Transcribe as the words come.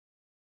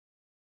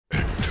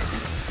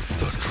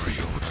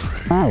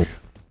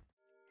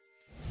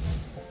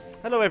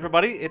Hello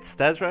everybody, it's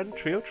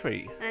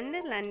Dazran303. And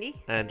lilAndy.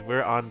 And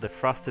we're on the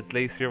Frosted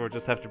Glacier. We're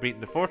just after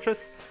beating the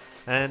fortress.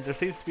 And there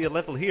seems to be a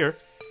level here.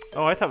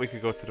 Oh, I thought we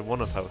could go to the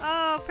one-up house.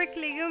 Oh,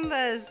 prickly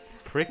Goombas.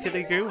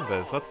 Prickly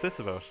Goombas, what's this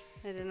about?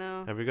 I don't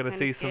know. Are we going to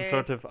see some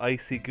sort of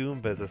icy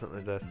Goombas or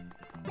something like that?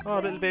 Oh,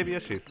 little baby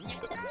Yoshi's.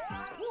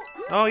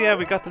 Oh yeah,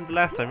 we got them the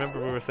last time,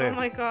 remember we were saying. Oh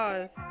my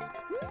god.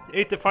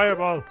 Eat the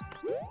fireball!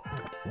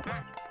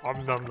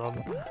 Nom nom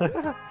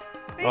nom.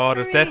 Oh,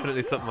 there's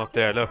definitely something up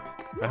there, look.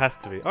 There has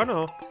to be. Oh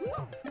no!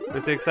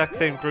 There's the exact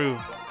same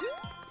groove.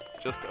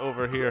 Just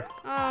over here.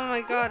 Oh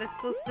my god, it's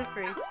so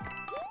slippery.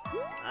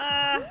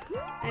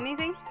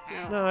 Anything?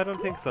 No, I don't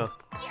think so.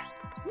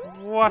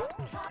 What?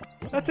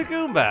 That's a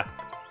Goomba!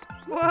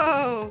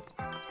 Whoa!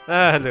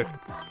 Ah, look.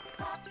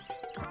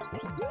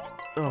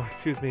 Oh,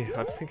 excuse me.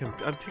 I think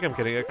I'm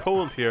getting a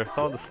cold here. It's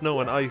all the snow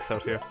and ice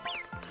out here.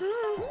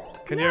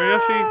 Can your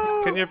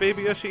Yoshi? Can your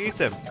baby Yoshi eat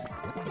them?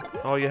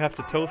 Oh, you have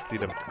to toasty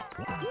them.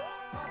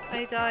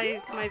 I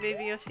died. My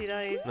baby Yoshi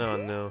died. No,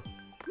 no.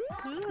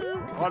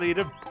 I'll eat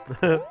them.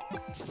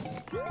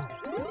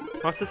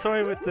 What's the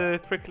story with the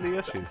prickly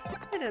Yoshis?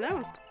 I don't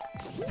know.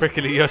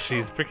 Prickly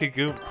Yoshis, pricky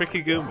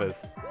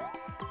Goombas.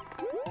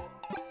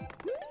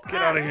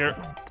 Get out of here.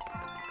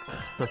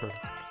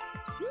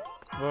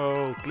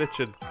 Whoa,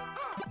 glitching.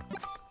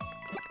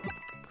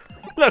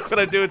 Look what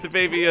I'm doing to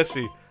baby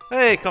Yoshi.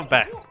 Hey, come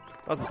back.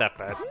 Wasn't that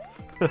bad.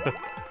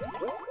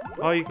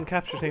 Oh, you can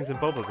capture things in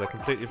bubbles. I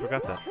completely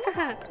forgot that.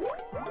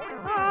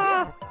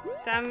 Oh,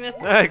 damn it.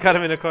 I got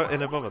him in a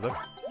bubble, look.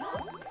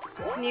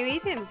 Can you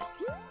eat him?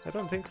 I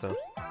don't think so.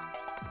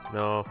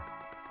 No.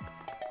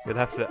 You'll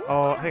have to...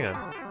 Oh, hang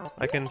on.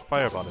 I can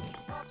fireball him.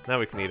 Now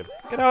we can eat him.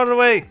 Get out of the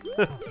way!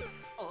 Oh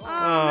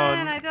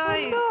man, I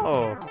died.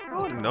 Oh,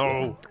 oh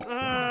no.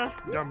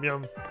 Yum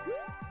yum.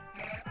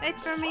 Wait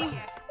for me.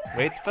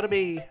 Wait for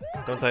me.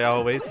 Don't I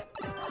always?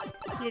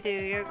 You do,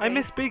 you're great. I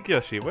miss Big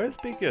Yoshi. Where's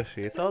Big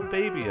Yoshi? It's all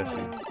baby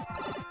Yoshis.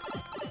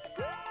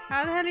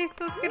 How the hell are you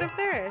supposed to get up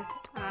there?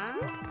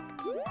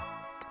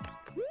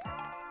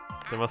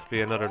 There must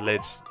be another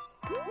ledge.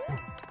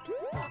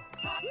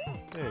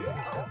 Hey.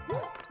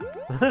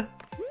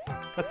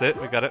 That's it,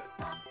 we got it.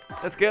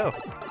 Let's go.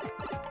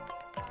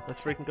 Let's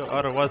freaking go.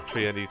 Oh, there was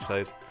 3 on each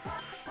side.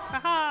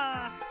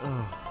 Haha!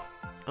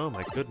 Oh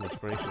my goodness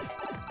gracious.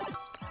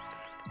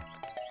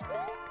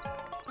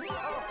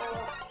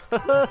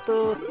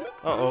 Uh-oh.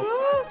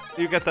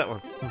 You get that one.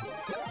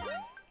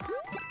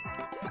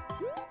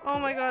 Oh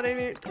my god, I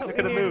knew. Look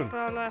at the moon.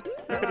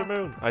 Look at the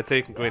moon. I'd say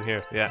you can go in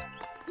here, yeah.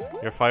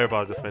 Your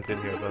fireball just went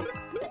in here as well.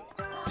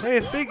 Hey,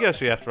 it's Big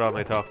Yoshi after all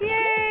my talking.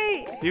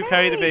 Yay! You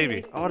carry the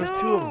baby. Oh, there's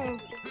 2 of them.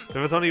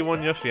 There was only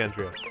 1 Yoshi,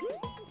 Andrea.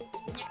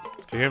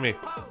 Do you hear me?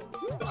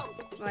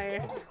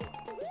 Liar.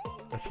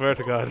 I swear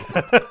to God.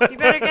 You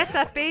better get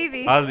that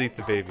baby. I'll eat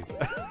the baby.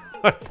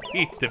 I'll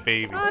eat the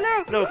baby.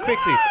 Oh no! No,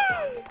 quickly!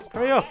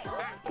 Hurry up!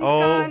 Oh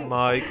gone.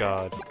 my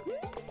god.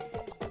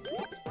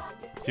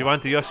 Do you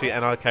want the Yoshi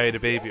and I'll carry the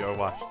baby or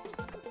what?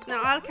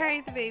 No, I'll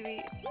carry the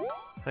baby.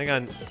 Hang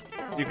on.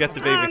 You get the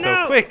baby, so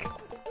no. quick!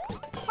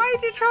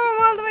 Why'd you throw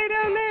him all the way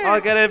down there?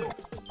 I'll get him.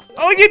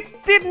 Oh, you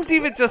didn't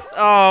even just...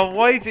 Oh,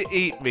 why'd you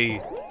eat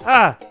me?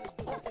 Ah!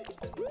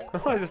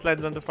 Oh, I just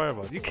landed on the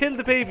fireball. You killed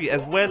the baby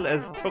as well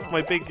as took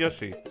my big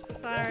Yoshi.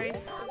 Sorry.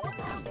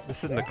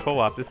 This isn't a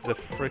co-op, this is a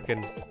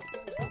freaking...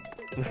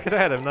 Look at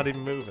that, I'm not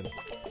even moving.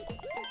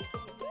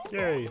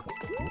 Yay.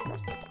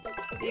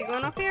 Are you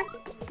going up here?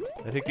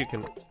 I think you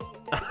can...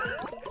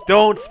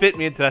 Don't spit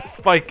me into that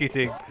spiky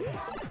thing!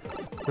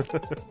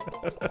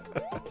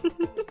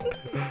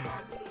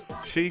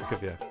 Cheek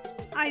of you.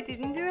 I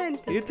didn't do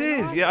anything. You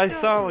did, yeah, I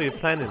saw you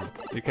planning.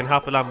 You can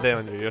hop along down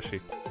on your Yoshi.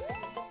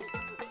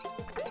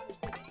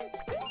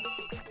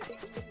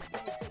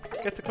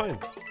 Get the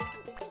coins.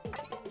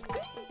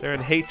 They're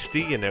in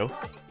HD, you know.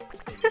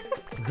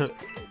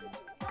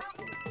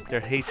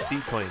 They're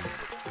HD coins.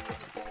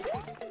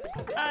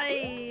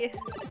 Aye.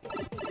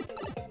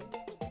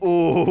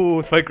 Oh,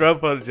 if I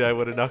grab on you, I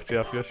would have knocked you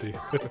off Yoshi.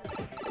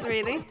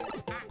 Really?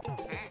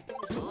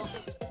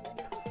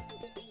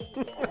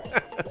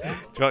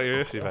 Do you want your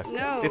Yoshi back?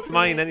 No. It's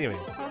mine anyway.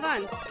 Hold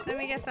on. Let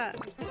me get that.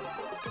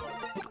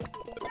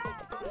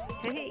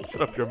 Hey.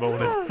 Shut up, you're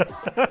moaning.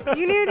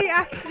 You nearly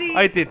actually...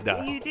 I did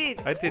not. You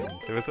did. I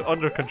didn't. It was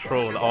under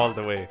control all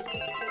the way.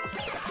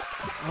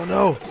 Oh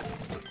no!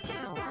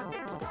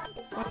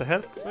 What the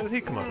hell? Where did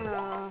he come on?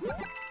 No.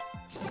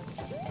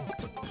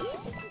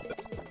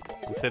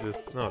 You said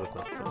there's... No, there's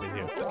not something in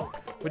here.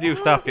 Would you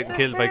stop getting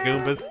killed by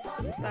Goombas?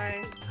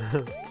 Sorry.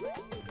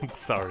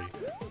 Sorry.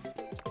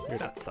 You're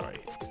not sorry.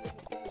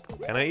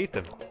 Can I eat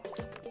them?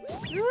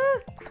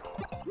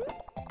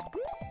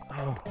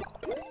 Oh.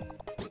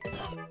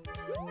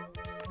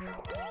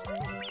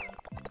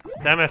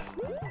 Damn it!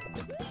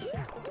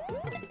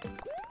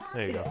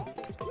 There you go.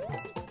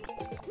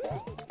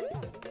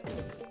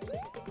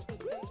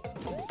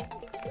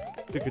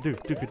 Dookadoo,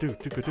 dookadoo,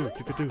 dookadoo,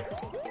 dookadoo.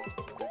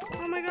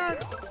 Oh my god.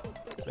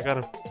 I got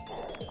him.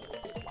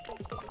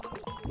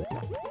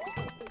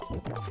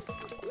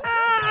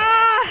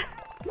 Ah!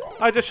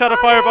 I just shot a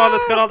fireball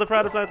that's got all the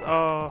piranha plants.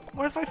 Oh,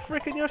 where's my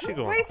freaking Yoshi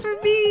going? Wait for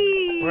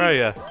me! Where are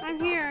you? I'm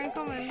here, I'm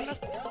coming.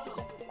 Look.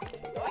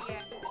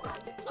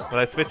 Will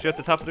I switch you at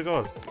the top of the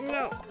goal?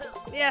 No.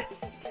 Yes.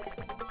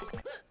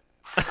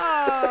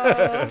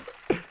 Oh.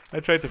 I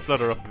tried to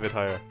flutter up a bit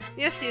higher.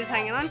 Yoshi is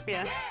hanging on for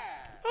you.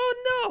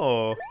 Oh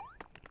no!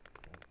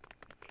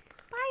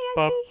 Bye,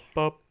 Ba, Yoshi.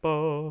 ba,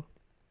 ba.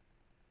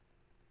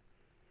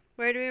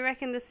 Where do we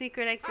reckon the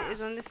secret exit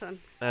is on this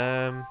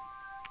one?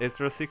 Is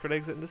there a secret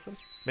exit in this one?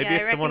 Maybe Yeah,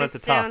 it's the one at the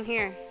top. down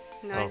here.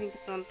 No, Oh. I think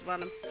it's the one at the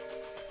bottom.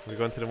 We're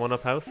going to the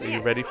one-up house. Are you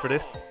Yeah. ready for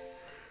this?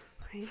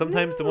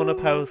 Sometimes the one-up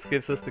house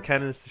gives us the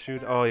cannons to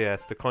shoot. Oh yeah,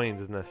 it's the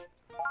coins, isn't it?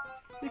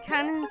 The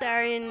cannons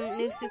are in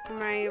New Super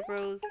Mario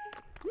Bros.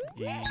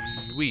 Wii.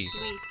 Wii.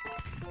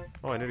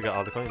 Oh, I nearly got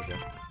all the coins there.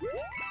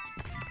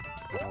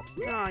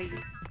 Oh, you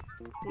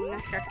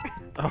knacker.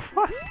 Oh,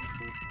 what?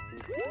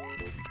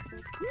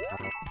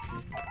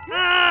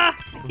 Ah!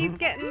 I keep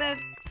getting the...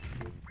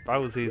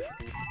 Bowsies.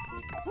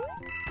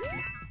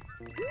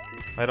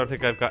 I don't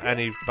think I've got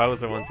any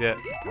Bowser ones yet.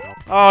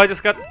 Oh, I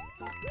just got...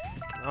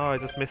 Oh, I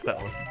just missed that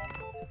one.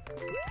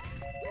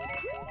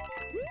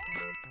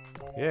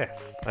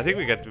 Yes. I think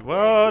we get...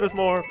 Whoa, there's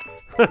more.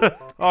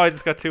 Oh, I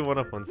just got 2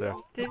 one-up ones there.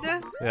 Did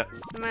you? Yeah.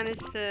 I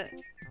managed to...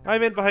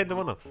 I'm in behind the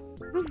one-ups.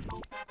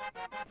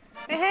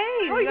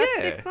 Hey, Oh, we got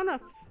yeah. 6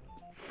 one-ups.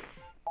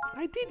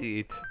 I did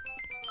it.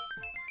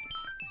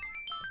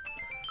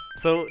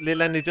 So,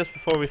 lilAndy, just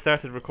before we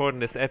started recording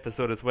this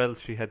episode as well,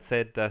 she had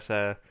said that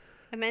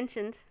I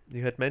mentioned.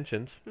 you had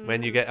mentioned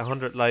when you get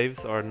 100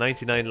 lives or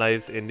 99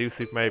 lives in New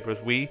Super Mario Bros.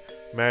 Wii,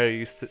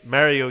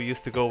 Mario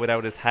used to go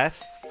without his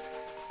hat.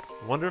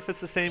 I wonder if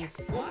it's the same.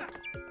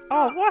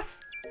 Oh, what?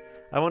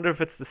 I wonder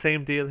if it's the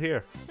same deal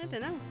here. I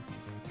don't know.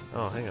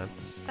 Oh, hang on.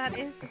 That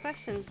is the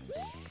question.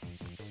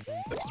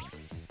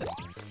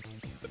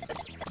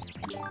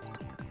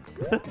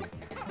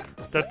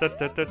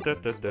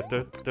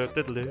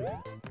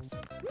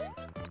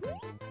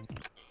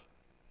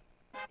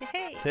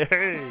 Hey!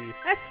 Hey!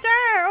 A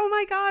star! Oh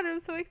my god, I'm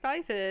so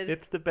excited.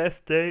 It's the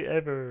best day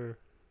ever.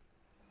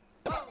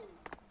 Do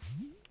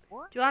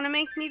you want to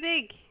make me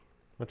big?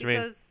 What do you mean?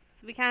 Because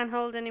we can't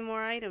hold any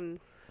more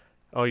items.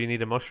 Oh, you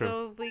need a mushroom.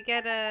 So we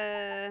get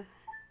a...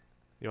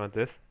 You want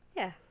this?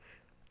 Yeah.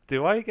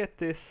 Do I get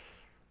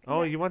this?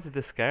 Oh, Yeah. you want to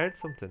discard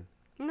something?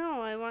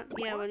 No, I want...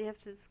 Yeah, well, you have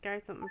to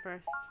discard something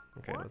first.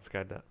 Okay, let's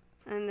discard that.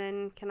 And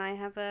then can I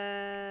have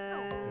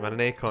a... You want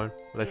an acorn?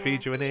 Will I Yeah.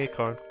 feed you an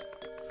acorn?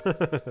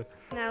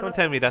 Now Don't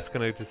tell me that's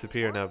going to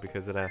disappear now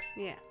because of that.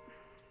 Yeah.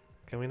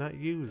 Can we not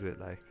use it,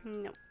 like?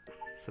 No.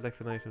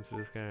 Select an item to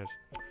discard.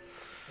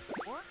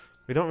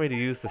 We don't really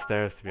use the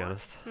stars, to be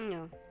honest.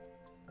 No.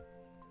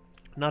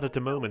 Not at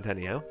the moment,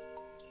 anyhow.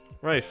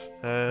 Right,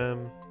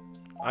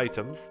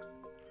 items.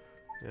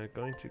 Yeah,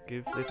 going to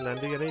give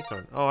lilAndy an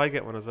acorn. Oh, I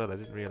get one as well, I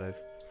didn't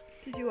realise.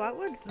 Did you want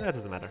one? That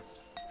doesn't matter.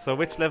 So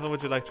which level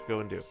would you like to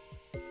go and do?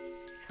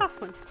 Top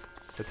one.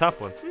 The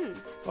top one? Hmm.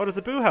 Oh, there's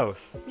a boo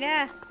house!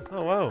 Yeah.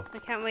 Oh, wow. I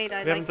can't wait. We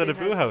haven't done a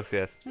boo house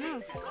yet.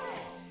 No.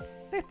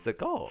 Let's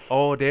go.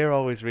 Oh, they're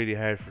always really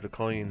hard for the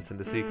coins and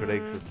the secret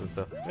exits and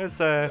stuff.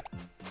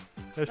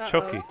 There's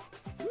Chucky.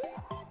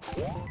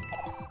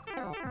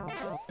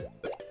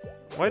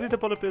 Why do the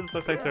bullet bills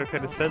look like they're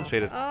kind of cell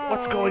shaded?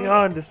 What's going Oh.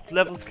 on? This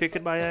level's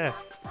kicking my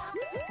ass.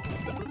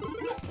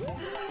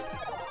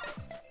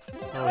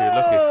 Oh, you're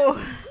lucky.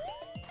 Oh!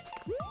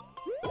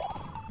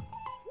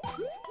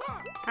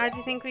 How do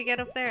you think we get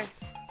up there?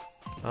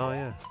 Oh,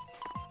 yeah.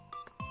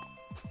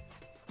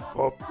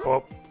 Pop,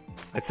 pop.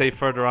 I'd say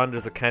further on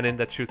there's a cannon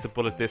that shoots a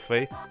bullet this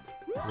way.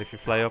 And if you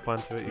fly up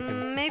onto it, you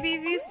can... Maybe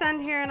if you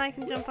stand here and I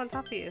can jump on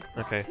top of you.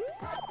 Okay.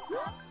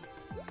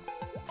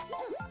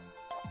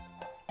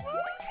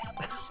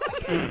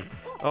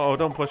 Oh,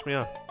 don't push me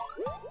off.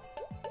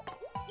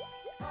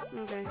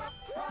 Okay.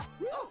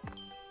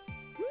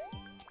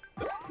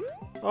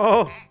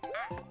 Oh!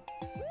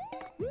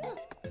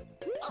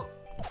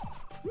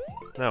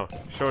 No,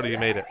 surely you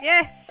made it.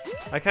 Yes!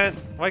 I can't.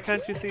 Why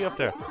can't you see up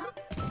there?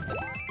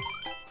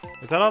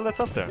 Is that all that's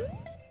up there?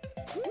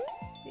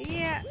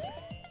 Yeah.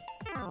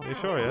 Are you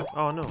sure, yeah?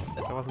 Oh no,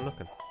 I wasn't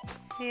looking.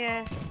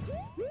 Yeah.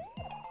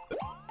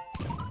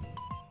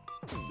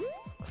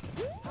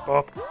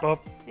 Bop,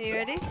 bop. Are you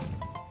ready?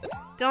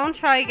 Don't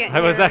try getting I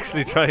was your-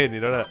 actually trying, you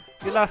know that.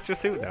 You lost your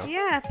suit now.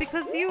 Yeah,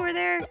 because you were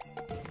there.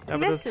 Yeah, but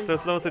messing.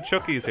 there's loads of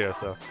Chuckies here,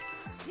 so.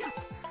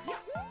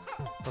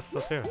 What's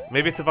up here?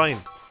 Maybe it's a vine.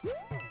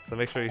 So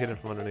make sure you hit it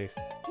from underneath.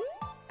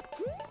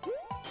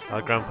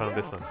 I'll ground pound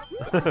this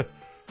one.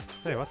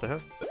 Hey, what the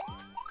hell?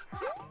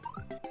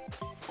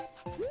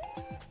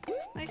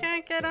 I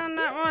can't get on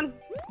that one.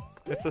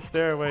 It's a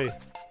stairway.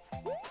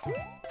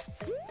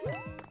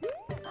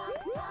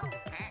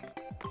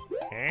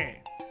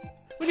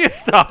 Will you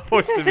stop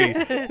pushing me?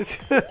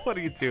 What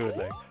are you doing,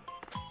 like?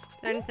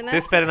 Anything else?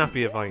 This better not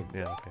be a vine.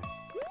 Yeah, okay.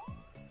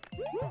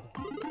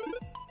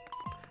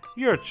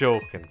 You're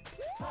joking.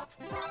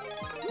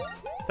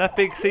 That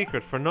big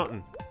secret for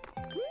nothing.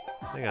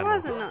 Hang It on.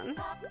 wasn't nothing.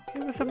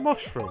 It was a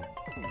mushroom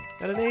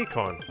and an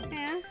acorn.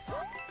 Yeah.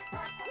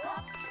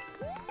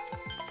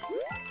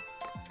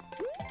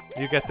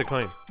 You get the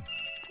coin.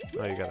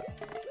 Oh, you got it.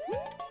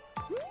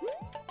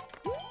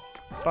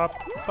 Bop,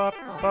 bop,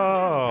 bop.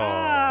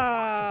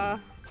 Ah.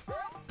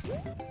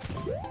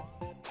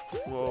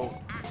 Whoa.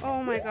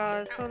 Oh my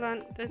god, hold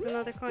on. There's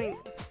another coin.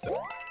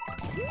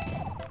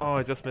 Oh,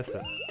 I just missed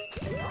it.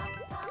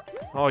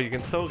 Oh, you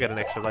can so get an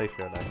extra life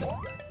here, like.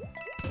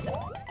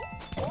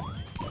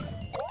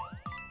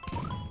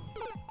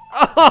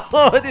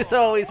 Oh, this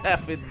always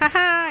happens.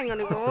 Haha, I'm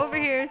gonna go over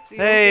here. So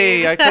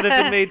Hey, I could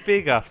have been made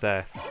big off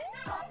that.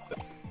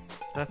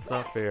 That's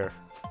not fair.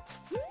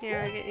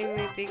 Here, I'm getting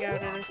made big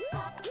out of this.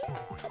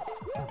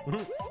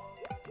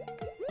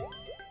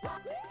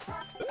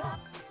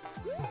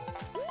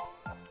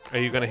 Are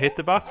you gonna hit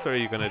the box or are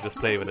you gonna just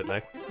play with it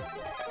like?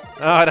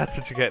 Oh, that's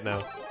what you get now.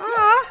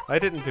 Ah! I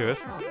didn't do it.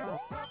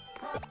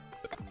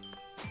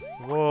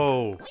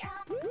 Whoa.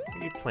 What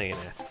are you playing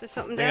at? Is there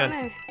something Hang down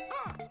on. there?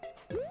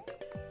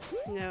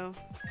 No.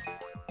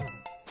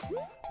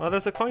 Oh,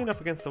 there's a coin up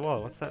against the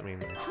wall. What's that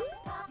mean?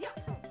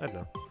 I don't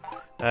know.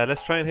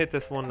 Let's try and hit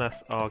this one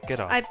last. Oh, get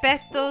off. I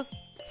bet those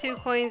 2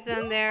 coins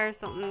down there or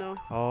something though.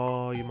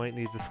 Oh, you might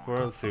need the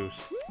squirrel suit.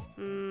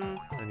 Hmm.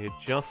 And you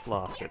just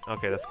lost it.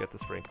 Okay, let's get the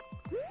spring.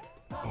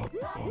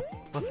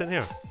 What's in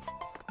here?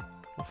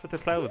 What's with the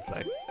clouds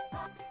like?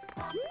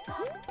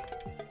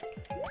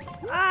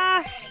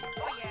 Ah!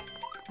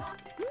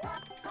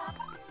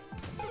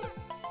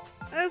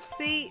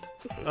 Oopsie.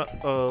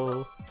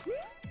 Uh-oh.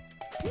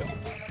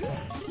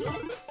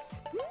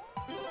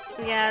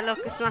 Yeah, look,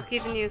 it's not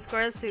giving you a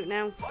squirrel suit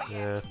now.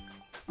 Yeah.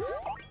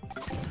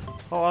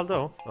 Oh,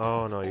 although.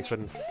 Oh, no, you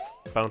couldn't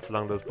bounce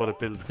along those bullet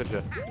bills, could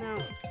you? No.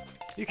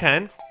 You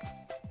can.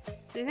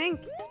 Do you think?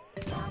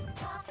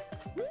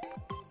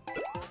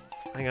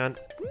 Hang on.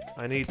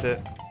 I need the...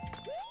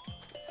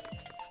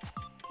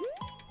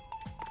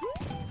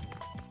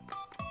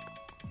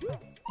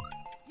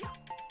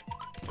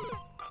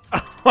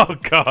 Oh,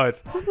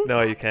 God.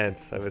 No, you can't.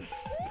 I was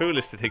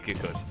foolish to think you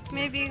could.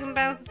 Maybe you can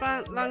bounce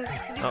along.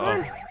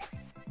 Uh-oh.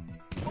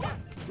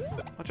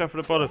 Watch out for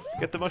the bullet.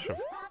 Get the mushroom.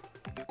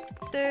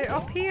 They're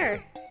up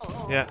here.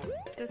 Yeah.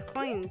 There's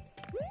coins.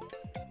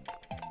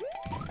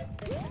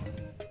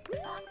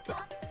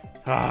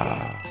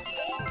 Ah.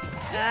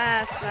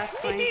 That's last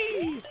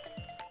coin.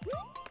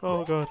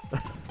 Oh, God.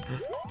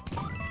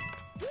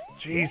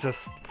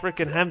 Jesus.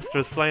 Frickin'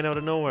 hamsters flying out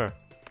of nowhere.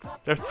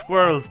 They're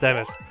squirrels,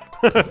 damn it.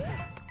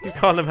 You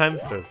call them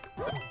hamsters.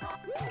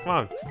 Come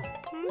on.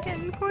 I'm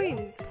getting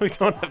coins. We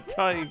don't have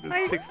time.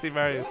 There's 60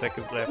 Mario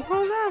seconds left.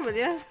 Hold on, will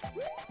ya?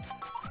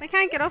 I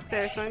can't get up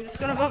there, so I'm just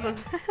gonna bubble.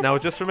 Now,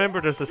 just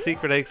remember there's a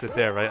secret exit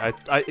there, right?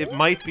 It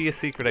might be a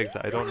secret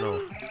exit. I don't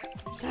know.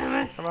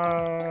 Damn it. Come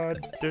on.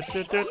 Doot,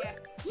 doot, doot.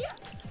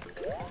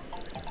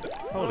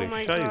 Holy Oh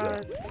my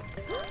shiza.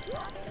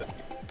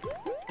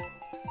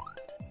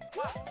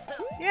 God.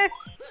 Yes!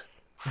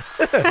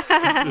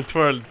 Little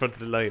twirl in front of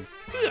the line.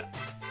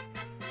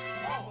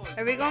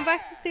 Are we going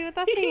back to see what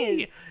that thing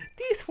is?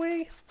 This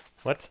way.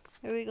 What?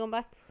 Are we going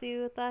back to see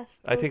what that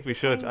I think we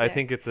should. I there?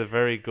 think it's a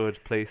very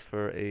good place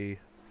for a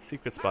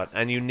secret spot.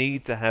 And you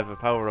need to have a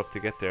power-up to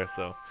get there,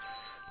 so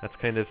that's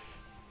kind of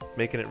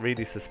making it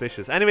really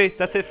suspicious. Anyway,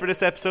 that's it for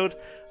this episode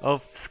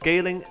of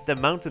Scaling the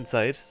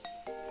Mountainside.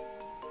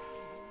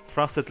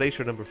 Frosted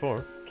Glacier number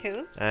 4.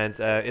 Cool. And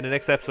in the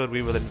next episode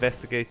we will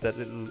investigate that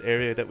little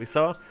area that we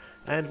saw.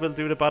 And we'll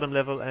do the bottom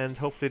level and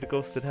hopefully the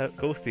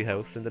ghosty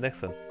house in the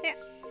next one. Yeah.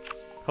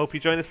 Hope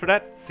you join us for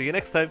that. See you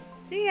next time.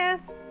 See ya.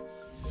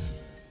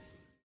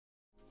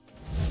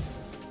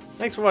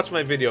 Thanks for watching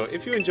my video.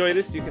 If you enjoyed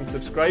it, you can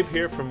subscribe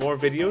here for more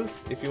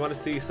videos. If you want to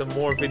see some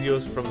more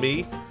videos from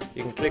me,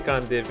 you can click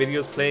on the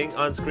videos playing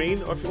on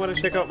screen. Or if you want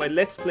to check out my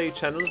Let's Play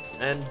channel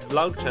and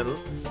vlog channel,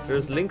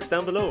 there's links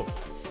down below.